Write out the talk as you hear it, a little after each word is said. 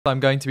I'm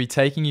going to be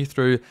taking you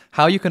through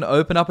how you can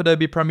open up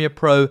Adobe Premiere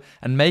Pro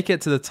and make it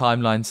to the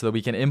timeline so that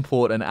we can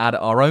import and add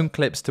our own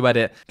clips to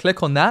edit.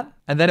 Click on that,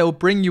 and then it will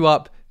bring you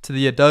up to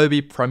the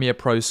Adobe Premiere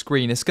Pro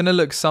screen. It's going to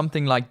look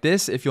something like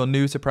this if you're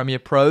new to Premiere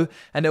Pro,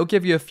 and it'll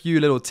give you a few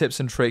little tips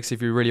and tricks if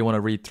you really want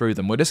to read through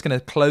them. We're just going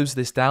to close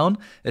this down,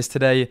 as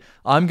today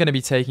I'm going to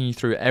be taking you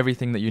through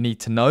everything that you need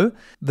to know.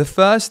 The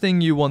first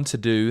thing you want to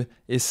do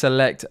is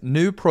select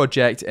New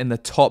Project in the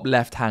top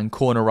left-hand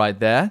corner right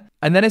there.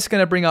 And then it's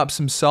going to bring up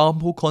some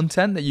sample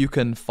content that you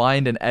can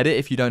find and edit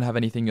if you don't have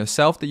anything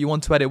yourself that you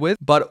want to edit with.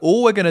 But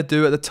all we're going to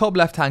do at the top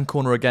left-hand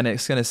corner, again,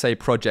 it's going to say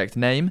project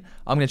name.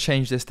 I'm going to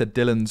change this to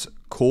Dylan's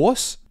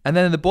course. And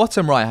then in the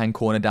bottom right-hand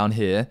corner down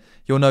here,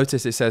 you'll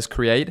notice it says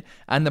create,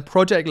 and the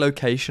project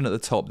location at the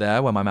top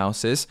there, where my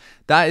mouse is,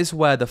 that is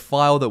where the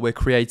file that we're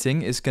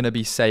creating is going to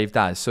be saved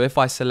as. So if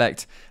I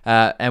select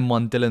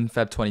M1 Dylan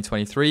Feb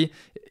 2023,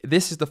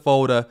 this is the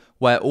folder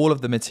where all of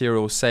the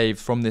material saved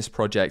from this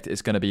project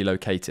is going to be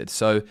located.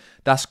 So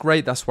that's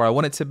great. That's where I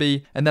want it to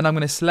be. And then I'm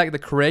going to select the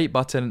create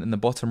button in the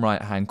bottom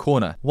right hand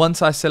corner.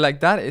 Once I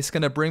select that, it's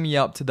going to bring me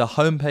up to the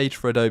home page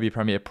for Adobe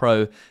Premiere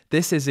Pro.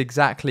 This is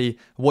exactly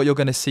what you're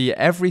going to see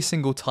every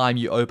single time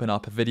you open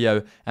up a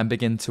video and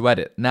begin to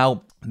edit.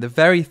 Now, the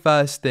very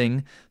first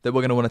thing that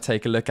we're going to want to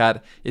take a look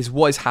at is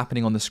what is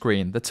happening on the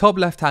screen. The top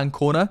left-hand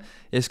corner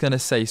is going to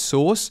say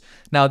source.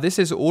 Now, this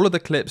is all of the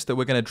clips that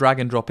we're going to drag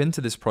and drop into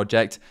this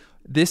project.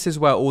 This is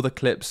where all the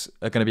clips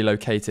are going to be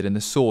located, in the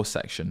source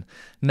section.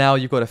 Now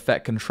you've got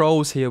effect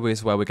controls. Here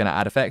is where we're going to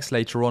add effects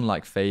later on,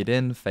 like fade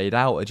in, fade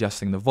out,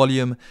 adjusting the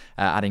volume,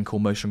 adding cool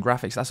motion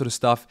graphics, that sort of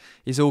stuff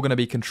is all going to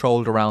be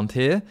controlled around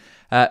here.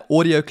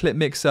 Audio clip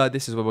mixer,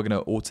 this is where we're going to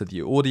alter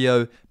the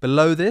audio.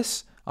 Below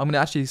this, I'm going to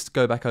actually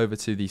go back over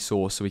to the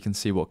source so we can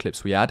see what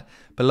clips we add.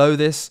 Below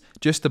this,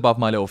 just above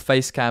my little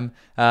face cam,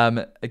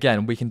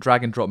 again, we can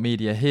drag and drop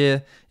media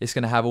here. It's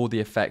going to have all the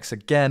effects,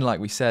 again,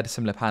 like we said,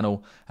 similar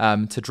panel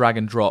to drag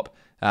and drop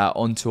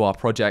onto our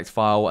project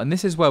file. And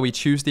this is where we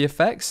choose the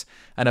effects,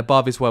 and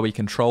above is where we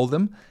control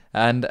them.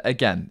 And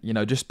again, you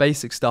know, just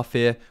basic stuff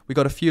here. We've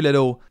got a few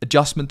little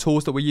adjustment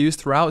tools that we use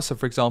throughout. So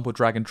for example,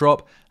 drag and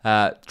drop,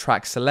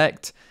 track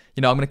select.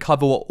 You know, I'm going to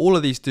cover what all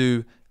of these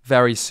do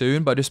very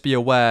soon, but just be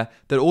aware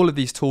that all of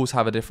these tools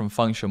have a different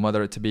function,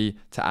 whether it be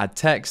to add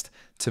text,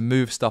 to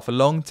move stuff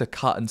along, to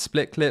cut and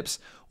split clips,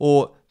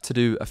 or to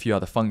do a few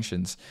other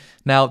functions.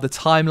 Now, the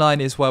timeline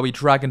is where we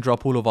drag and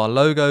drop all of our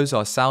logos,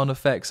 our sound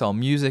effects, our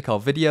music,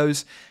 our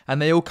videos,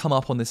 and they all come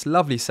up on this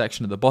lovely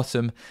section at the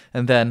bottom,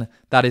 and then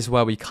that is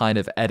where we kind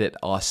of edit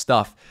our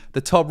stuff.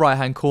 The top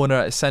right-hand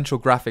corner, Essential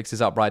Graphics,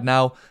 is up right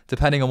now.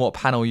 Depending on what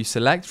panel you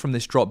select from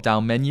this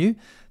drop-down menu,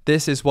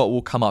 this is what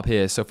will come up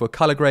here. So if we're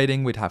color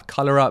grading, we'd have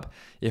color up.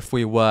 If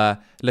we were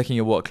looking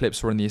at what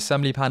clips were in the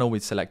assembly panel,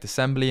 we'd select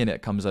assembly and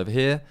it comes over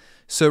here.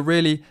 So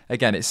really,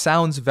 again, it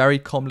sounds very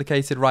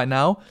complicated right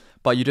now,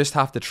 but you just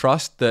have to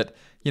trust that,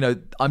 you know,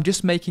 I'm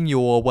just making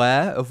you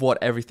aware of what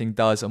everything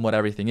does and what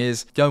everything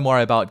is. Don't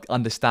worry about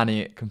understanding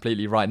it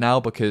completely right now,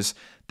 because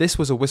this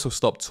was a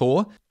whistle-stop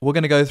tour. We're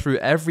going to go through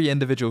every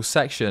individual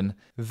section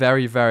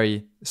very,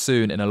 very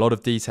soon in a lot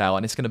of detail,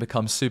 and it's going to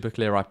become super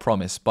clear, I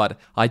promise. But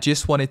I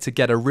just wanted to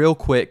get a real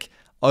quick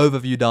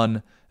overview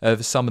done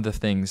of some of the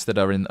things that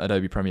are in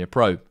Adobe Premiere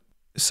Pro.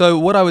 So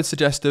what I would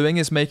suggest doing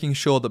is making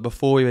sure that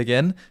before we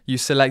begin, you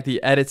select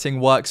the editing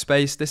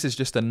workspace. This is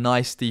just a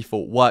nice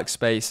default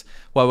workspace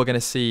where we're going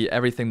to see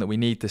everything that we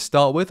need to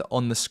start with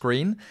on the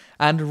screen.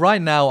 And right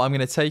now, I'm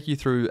going to take you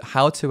through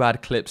how to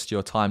add clips to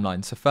your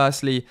timeline. So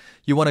firstly,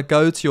 you want to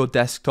go to your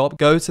desktop,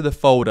 go to the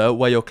folder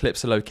where your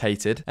clips are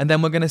located, and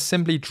then we're going to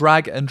simply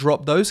drag and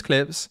drop those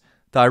clips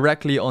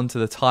directly onto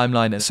the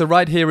timeline. So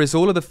right here is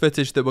all of the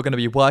footage that we're going to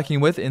be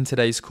working with in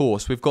today's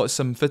course. We've got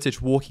some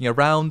footage walking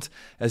around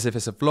as if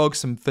it's a vlog,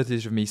 some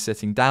footage of me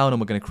sitting down, and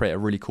we're going to create a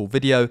really cool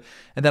video.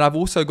 And then I've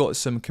also got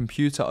some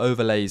computer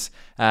overlays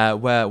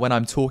where when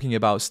I'm talking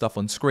about stuff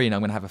on screen,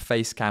 I'm going to have a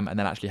face cam and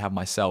then actually have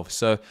myself.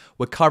 So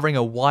we're covering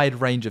a wide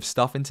range of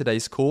stuff in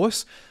today's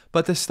course.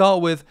 But to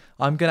start with,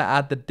 I'm going to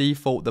add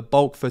the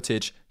bulk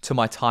footage to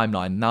my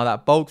timeline. Now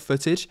that bulk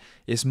footage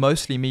is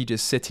mostly me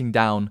just sitting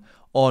down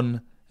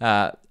on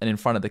and in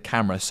front of the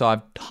camera. So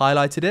I've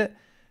highlighted it,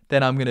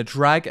 then I'm going to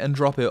drag and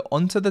drop it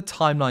onto the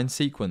timeline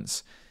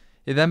sequence.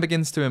 It then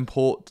begins to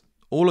import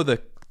all of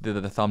the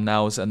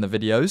thumbnails and the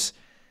videos,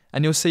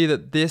 and you'll see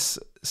that this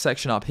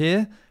section up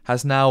here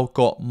has now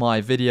got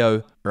my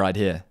video right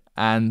here,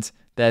 and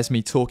there's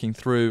me talking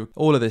through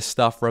all of this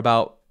stuff for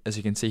about, as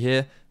you can see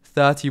here,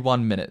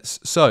 31 minutes.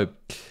 So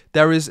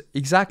there is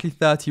exactly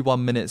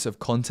 31 minutes of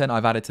content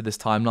I've added to this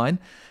timeline.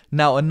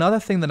 Now, another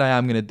thing that I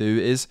am going to do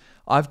is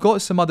I've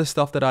got some other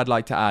stuff that I'd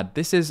like to add.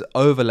 This is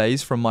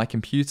overlays from my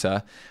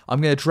computer. I'm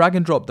going to drag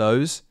and drop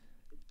those,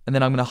 and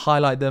then I'm going to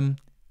highlight them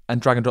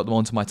and drag and drop them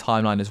onto my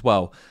timeline as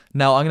well.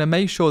 Now, I'm going to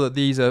make sure that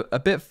these are a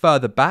bit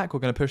further back. We're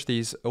going to push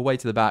these away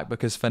to the back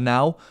because for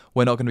now,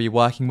 we're not going to be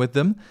working with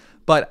them.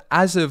 But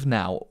as of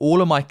now,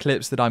 all of my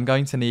clips that I'm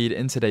going to need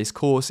in today's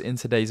course, in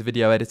today's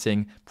video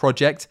editing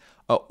project,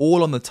 are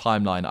all on the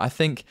timeline. I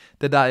think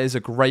that is a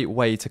great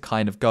way to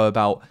kind of go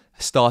about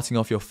starting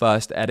off your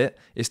first edit,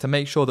 is to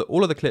make sure that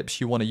all of the clips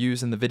you want to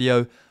use in the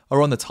video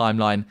are on the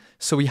timeline,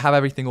 so we have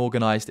everything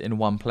organized in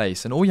one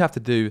place. And all you have to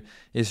do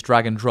is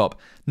drag and drop.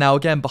 Now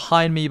again,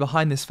 behind me,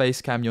 behind this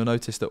face cam, you'll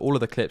notice that all of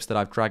the clips that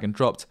I've drag and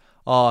dropped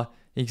are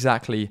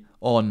exactly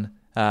on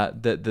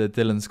the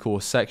Dylan's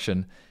course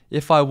section.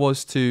 If I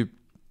was to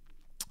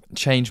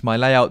change my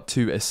layout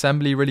to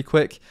assembly really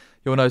quick,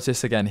 you'll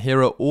notice again, here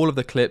are all of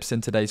the clips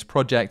in today's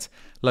project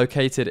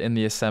located in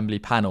the assembly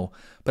panel.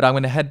 But I'm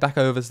going to head back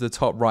over to the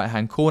top right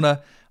hand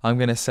corner. I'm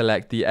going to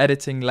select the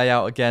editing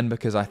layout again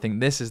because I think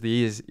this is the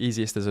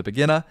easiest as a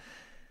beginner.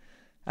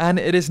 And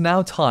it is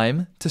now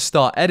time to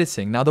start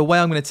editing. Now the way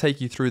I'm going to take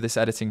you through this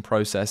editing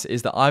process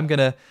is that I'm going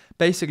to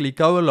basically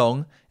go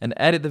along and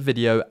edit the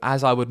video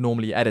as I would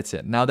normally edit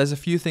it. Now there's a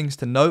few things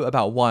to note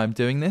about why I'm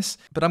doing this,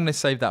 but I'm going to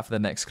save that for the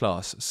next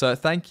class. So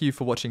thank you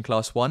for watching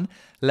class 1.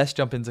 Let's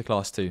jump into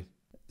class 2.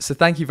 So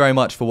thank you very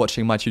much for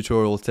watching my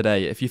tutorial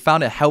today. If you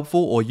found it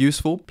helpful or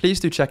useful, please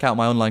do check out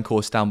my online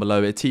course down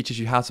below. It teaches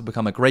you how to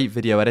become a great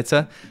video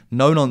editor,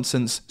 no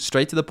nonsense,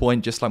 straight to the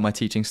point, just like my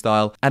teaching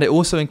style. And it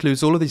also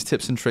includes all of these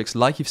tips and tricks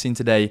like you've seen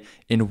today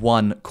in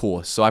one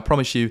course. So I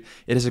promise you,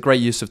 it is a great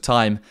use of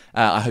time.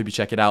 I hope you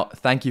check it out.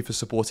 Thank you for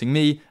supporting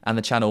me and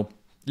the channel.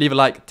 Leave a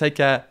like, take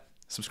care,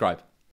 subscribe.